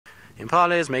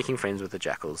Impala is making friends with the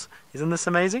jackals. Isn't this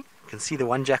amazing? You can see the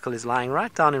one jackal is lying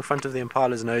right down in front of the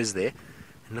impala's nose there.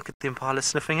 And look at the impala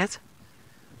sniffing it.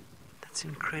 That's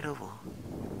incredible.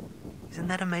 Isn't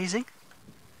that amazing?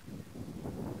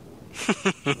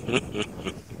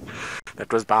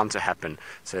 That was bound to happen.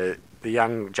 So the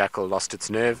young jackal lost its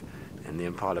nerve and the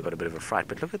impala got a bit of a fright.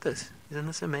 But look at this. Isn't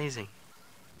this amazing?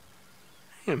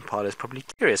 The impala is probably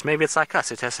curious. Maybe it's like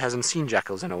us. It hasn't seen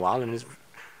jackals in a while and is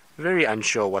very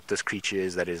unsure what this creature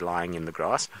is that is lying in the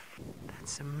grass.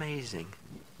 That's amazing.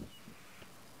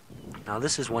 Now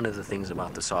this is one of the things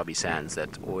about the Sabi Sands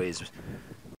that always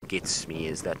gets me,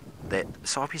 is that the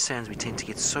Sabi Sands, we tend to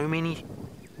get so many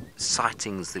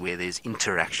sightings where there's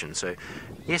interaction. So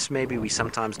yes, maybe we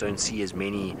sometimes don't see as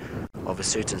many of a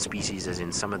certain species as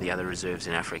in some of the other reserves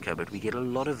in Africa, but we get a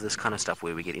lot of this kind of stuff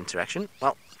where we get interaction.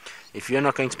 Well, if you're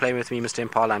not going to play with me, Mr.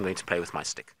 Impala, I'm going to play with my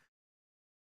stick.